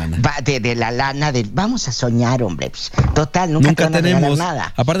hablar de lana. De la lana, vamos a soñar, hombre. Pues, total, nunca te van a regalar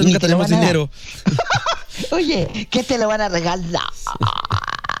nada. Aparte, Ni nunca te lo tenemos van a dar. dinero. Oye, ¿qué te lo van a regalar?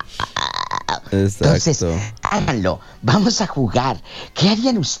 Exacto. Entonces, háganlo. Vamos a jugar. ¿Qué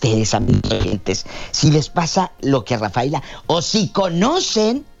harían ustedes, amigos oyentes, si les pasa lo que a Rafaela? O si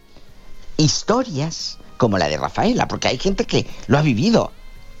conocen historias como la de Rafaela, porque hay gente que lo ha vivido.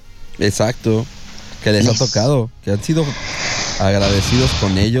 Exacto. Que les ha tocado. Que han sido agradecidos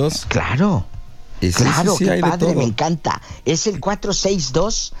con ellos. Claro. Y sí, claro, sí, qué hay de padre, todo. me encanta. Es el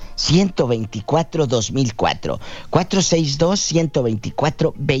 462-124-2004.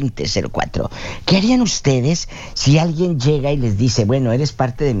 462-124-2004. ¿Qué harían ustedes si alguien llega y les dice, bueno, eres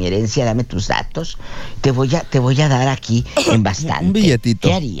parte de mi herencia, dame tus datos? Te voy a dar aquí en bastante. Un billetito.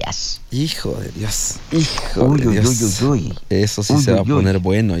 ¿Qué harías? Hijo de Dios. Hijo de Dios. Uy. Eso sí se va a poner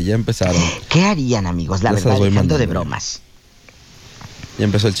bueno. Y ya empezaron. ¿Qué harían, amigos? La Ya se verdad, las voy dejando de mandando. bromas. Ya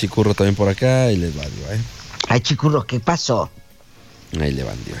empezó el chicurro también por acá y les va, Diva, Ay, chicurro, ¿qué pasó? Ahí le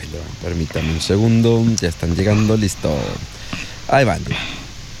van, Diva, ahí le van. Permítame un segundo. Ya están llegando, listo. Ahí van, Diva.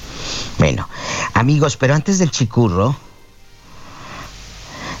 Bueno, amigos, pero antes del chicurro,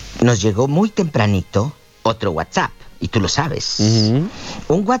 nos llegó muy tempranito otro WhatsApp, y tú lo sabes. Ujú.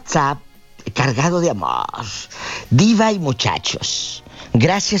 Un WhatsApp cargado de amor. Diva y muchachos,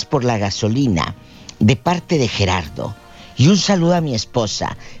 gracias por la gasolina, de parte de Gerardo. Y un saludo a mi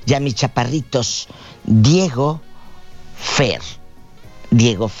esposa y a mis chaparritos, Diego Fer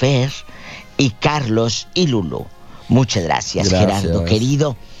y Carlos y Lulu. Muchas gracias, Gerardo,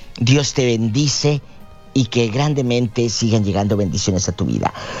 querido. Dios te bendice y que grandemente sigan llegando bendiciones a tu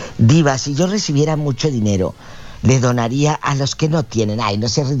vida. Diva, si yo recibiera mucho dinero, le donaría a los que no tienen. Ay, no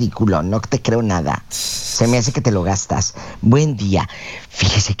seas ridículo, no te creo nada. Se me hace que te lo gastas. Buen día.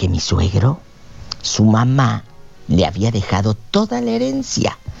 Fíjese que mi suegro, su mamá, le había dejado toda la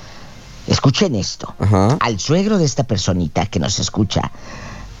herencia. Escuchen esto. Ajá. Al suegro de esta personita que nos escucha,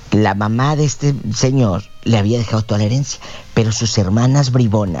 la mamá de este señor le había dejado toda la herencia, pero sus hermanas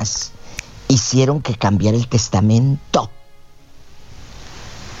bribonas hicieron que cambiara el testamento.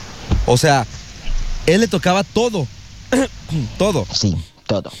 O sea, él le tocaba todo. Todo. Sí,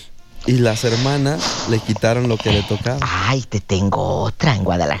 todo. Y las hermanas le quitaron lo que le tocaba. Ay, te tengo otra. En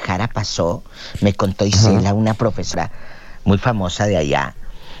Guadalajara pasó, me contó Isela, una profesora muy famosa de allá.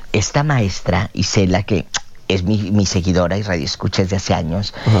 Esta maestra, Isela, que es mi seguidora y radioescucha desde hace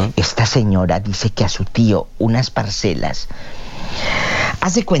años, esta señora dice que a su tío unas parcelas.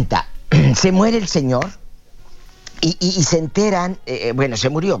 Haz de cuenta, se muere el señor y se enteran, bueno, se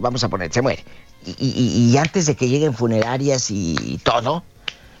murió, vamos a poner, se muere. Y antes de que lleguen funerarias y todo,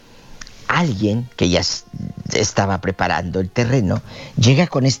 alguien que ya estaba preparando el terreno llega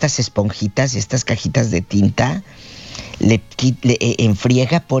con estas esponjitas y estas cajitas de tinta, le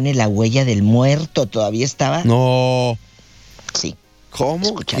enfriega, pone la huella del muerto. Todavía estaba. No. Sí. ¿Cómo?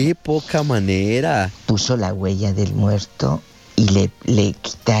 Escúchame. Qué poca manera. Puso la huella del muerto y le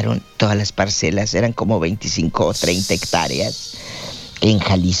quitaron todas las parcelas. Eran como 25 o 30 hectáreas en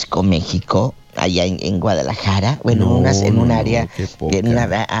Jalisco, México. Allá en Guadalajara, bueno, en un área, en una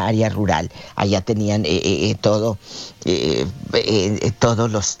área rural. Allá tenían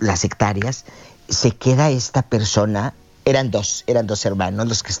las hectáreas. Se queda esta persona, eran dos hermanos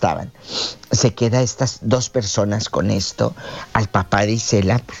los que estaban. Se queda estas dos personas con esto. Al papá de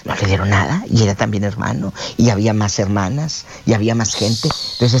Isela, pues no le dieron nada, y era también hermano, y había más hermanas, y había más gente.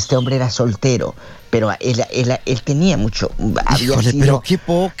 Entonces este hombre era soltero, pero él tenía mucho. Híjole, pero qué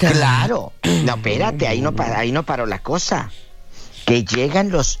poca. Claro. No, espérate, ahí no paró la cosa. Que llegan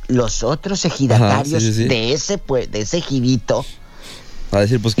los otros ejidatarios. Ajá, sí. de ese ejidito. A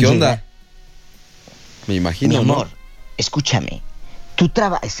decir, pues, ¿qué onda? Me imagino, Mi amor, ¿no? escúchame. Tú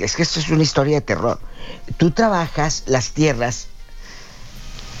trabajas, es que esto es una historia de terror. Tú trabajas las tierras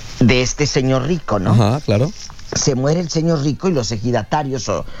de este señor rico, ¿no? Ajá, claro. Se muere el señor rico y los ejidatarios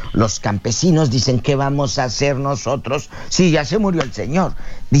o los campesinos dicen, ¿qué vamos a hacer nosotros? Sí, ya se murió el señor.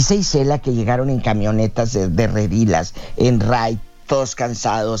 Dice Isela que llegaron en camionetas de redilas, en raid, todos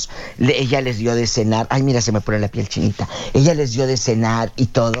cansados. Ella les dio de cenar. Ay, mira, se me pone la piel chinita. Ella les dio de cenar y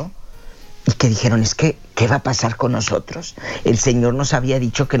todo. Y que dijeron, es que, ¿qué va a pasar con nosotros? El señor nos había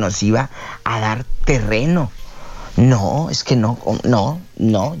dicho que nos iba a dar terreno. No, es que no,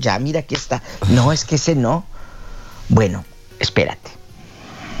 ya mira, aquí está. No, es que ese no. Bueno, espérate.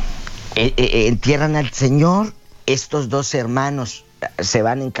 Entierran al señor, estos dos hermanos se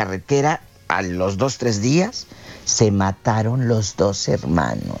van en carretera, a los 2-3 días, se mataron los dos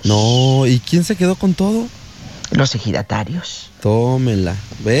hermanos. No, ¿y quién se quedó con todo? Los ejidatarios. Tómela.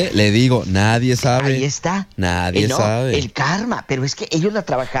 Ve, le digo, nadie sabe. Ahí está. Nadie sabe. El karma. Pero es que ellos la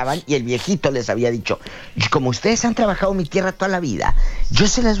trabajaban y el viejito les había dicho, como ustedes han trabajado mi tierra toda la vida, yo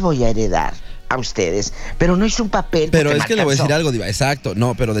se las voy a heredar a ustedes. Pero no hizo un papel. Pero es que le voy a decir algo, Diva. Exacto.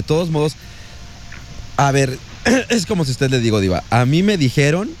 No, pero de todos modos, a ver, es como si usted le digo, Diva, a mí me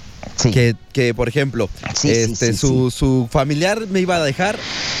dijeron que por ejemplo, su familiar me iba a dejar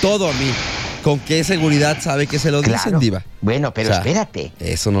todo a mí. ¿Con qué seguridad sabe que se lo dicen, Diva? Bueno, pero espérate.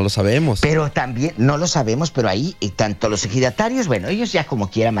 Eso no lo sabemos. Pero también, no lo sabemos, pero ahí, tanto los ejidatarios, bueno, ellos ya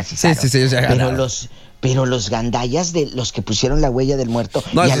como quiera macizaron. Sí, ellos ya ganaron. Pero los gandallas de los que pusieron la huella del muerto,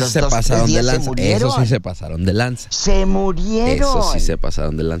 no, y a los 2-3 días se murieron. Eso sí se pasaron de lanza. Se murieron. Eso sí se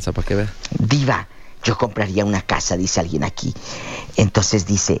pasaron de lanza, para que vea. Diva, yo compraría una casa, dice alguien aquí. Entonces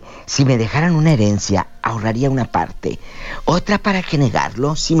dice, si me dejaran una herencia, ahorraría una parte. Otra para que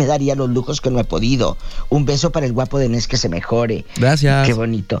negarlo, sí me daría los lujos que no he podido. Un beso para el guapo de Nes que se mejore. Gracias. Qué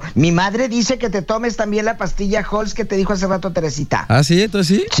bonito. Mi madre dice que te tomes también la pastilla Halls que te dijo hace rato Teresita. ¿Ah, sí?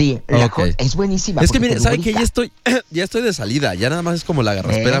 ¿Entonces sí? Sí, la Halls es buenísima. Es que mire, ¿saben qué? Ya estoy de salida. Ya nada más es como la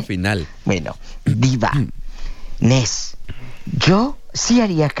garraspera final. Bueno, Diva, Nes, yo sí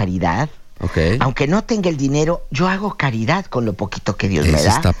haría caridad. Okay. Aunque no tenga el dinero, yo hago caridad con lo poquito que Dios me da. Eso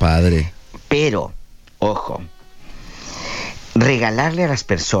está padre. Pero, ojo, regalarle a las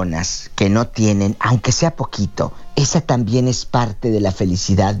personas que no tienen, aunque sea poquito, esa también es parte de la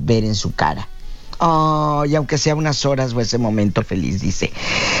felicidad, ver en su cara. Oh, y aunque sea unas horas o ese momento feliz, dice.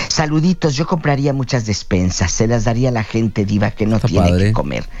 Saluditos, yo compraría muchas despensas, se las daría a la gente, Diva, que no tiene que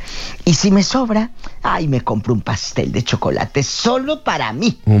comer. Y si me sobra, me compro un pastel de chocolate solo para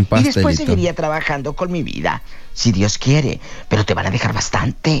mí. Un pastelito. Y después seguiría trabajando con mi vida, si Dios quiere. Pero te van a dejar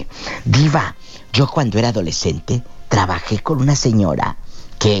bastante. Diva, yo cuando era adolescente trabajé con una señora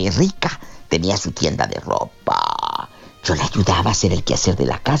que es rica, tenía su tienda de ropa. Yo le ayudaba a hacer el quehacer de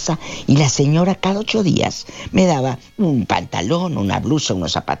la casa y la señora cada 8 días me daba un pantalón, una blusa,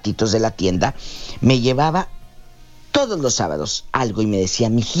 unos zapatitos de la tienda. Me llevaba todos los sábados algo y me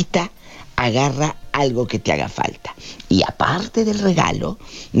decía, mijita, agarra algo que te haga falta. Y aparte del regalo,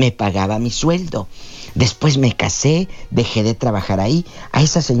 me pagaba mi sueldo. Después me casé, dejé de trabajar ahí. A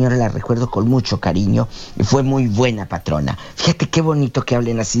esa señora la recuerdo con mucho cariño. Fue muy buena patrona. Fíjate qué bonito que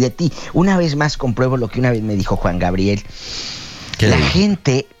hablen así de ti. Una vez más compruebo lo que una vez me dijo Juan Gabriel. La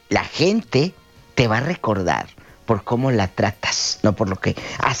gente te va a recordar por cómo la tratas, no por lo que...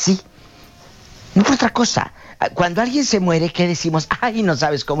 Así, no por otra cosa. Cuando alguien se muere, ¿qué decimos? Ay, no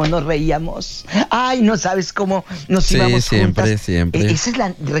sabes cómo nos reíamos. Ay, no sabes cómo nos íbamos juntas. Siempre.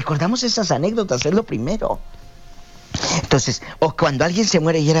 Recordamos esas anécdotas, es lo primero. Entonces, o cuando alguien se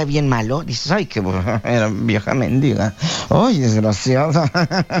muere y era bien malo, dices, ay, qué era vieja mendiga. Ay, desgraciada.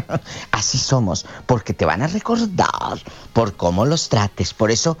 Así somos, porque te van a recordar por cómo los trates.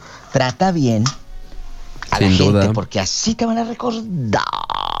 Por eso, trata bien a la gente, porque así te van a recordar.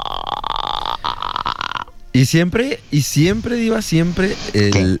 Y siempre, Diva, siempre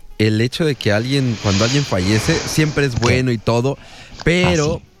el hecho de que cuando alguien fallece, siempre es bueno y todo,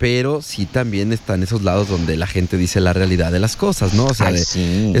 pero sí también están esos lados donde la gente dice la realidad de las cosas, ¿no? O sea,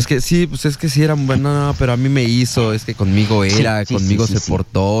 es que sí, pues es que sí era bueno, no, pero a mí me hizo, es que conmigo era, conmigo se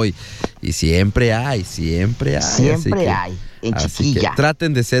portó y siempre hay. Siempre hay, en chiquilla. Que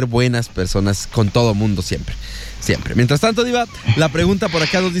traten de ser buenas personas con todo mundo siempre. Mientras tanto, Diva, la pregunta por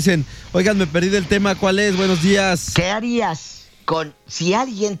acá nos dicen, oigan, me perdí del tema, ¿cuál es? Buenos días. ¿Qué harías si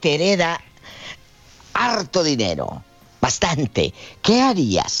alguien te hereda harto dinero? Bastante. ¿Qué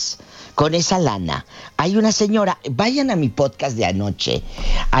harías con esa lana? Hay una señora, vayan a mi podcast de anoche.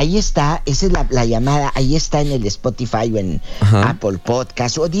 Ahí está, esa es la llamada, ahí está en el Spotify o en Apple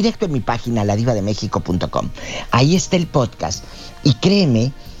Podcast o directo en mi página, ladivademexico.com. Ahí está el podcast. Y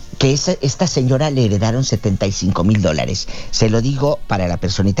créeme que esta señora le heredaron $75,000. Se lo digo para la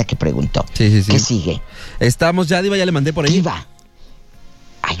personita que preguntó. Sí. ¿Qué sigue? Estamos ya, Diva, ya le mandé por ahí. Diva,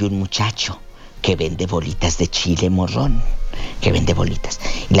 hay un muchacho que vende bolitas de chile morrón. Que vende bolitas.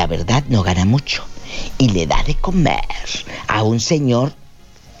 Y la verdad no gana mucho. Y le da de comer a un señor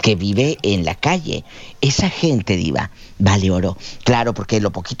que vive en la calle. Esa gente, Diva, vale oro. Claro, porque de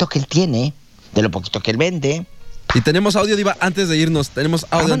lo poquito que él tiene, de lo poquito que él vende... Y tenemos audio, Diva, antes de irnos.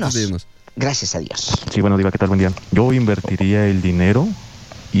 Gracias a Dios. Sí, bueno, Diva, ¿qué tal? Buen día. Yo invertiría el dinero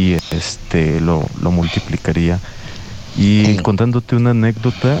y lo multiplicaría. Y contándote una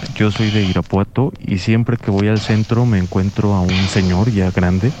anécdota, yo soy de Irapuato y siempre que voy al centro me encuentro a un señor ya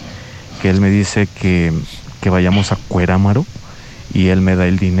grande que él me dice que vayamos a Cuerámaro y él me da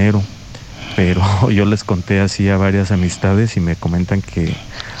el dinero. Pero yo les conté así a varias amistades y me comentan que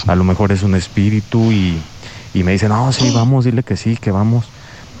a lo mejor es un espíritu y Y me dice, no, sí, vamos, dile que sí, que vamos.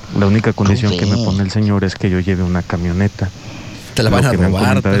 La única condición que me pone el señor es que yo lleve una camioneta. Te la van a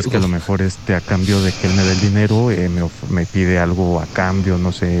robar. Es que a lo mejor a cambio de que él me dé el dinero, me pide algo a cambio,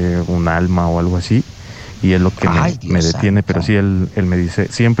 no sé, un alma o algo así. Y es lo que me detiene, pero sí, él me dice,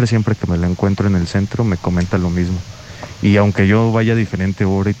 siempre que me lo encuentro en el centro, me comenta lo mismo. Y aunque yo vaya a diferente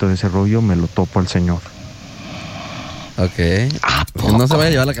hora y todo ese rollo, me lo topo al señor. Ok. No se vaya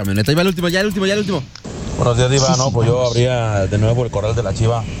a llevar la camioneta. Ahí va el último, ya el último. Buenos días, Diva. No, pues yo abría de nuevo el corral de la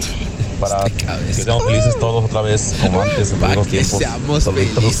Chiva para que seamos felices todos otra vez, como antes. Para que seamos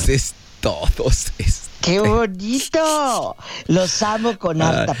felices todos. ¡Qué bonito! Los amo con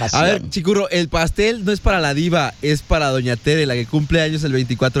harta pasión. A ver, Chicurro, el pastel no es para la Diva, es para Doña Tere. La que cumple años el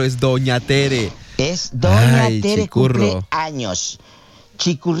 24 es Doña Tere. Es Doña Tere, cumple años.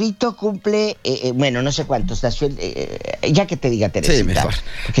 Chicurrito cumple, bueno, no sé cuántos. Ya que te diga Teresita. Sí, mejor.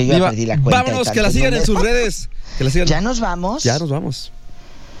 Porque yo Diva, perdí la cuenta. Vámonos, que la sigan en sus redes. Que la sigan. ¿Ya nos vamos? Ya nos vamos.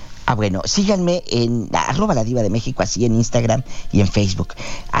 Bueno, síganme en @la Diva de México, así en Instagram y en Facebook.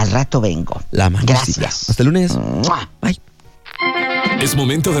 Al rato vengo. Gracias. Hasta el lunes. Bye. Es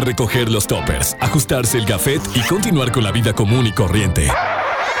momento de recoger los toppers, ajustarse el gafet y continuar con la vida común y corriente.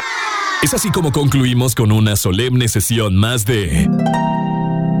 Es así como concluimos con una solemne sesión más de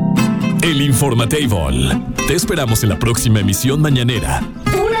El Informatable. Te esperamos en la próxima emisión mañanera.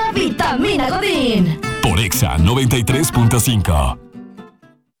 Pura vitamina Godín. Por Exa 93.5.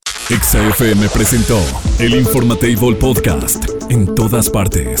 Exa FM presentó El Informatable Podcast. En todas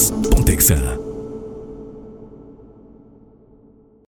partes. Ponte Exa.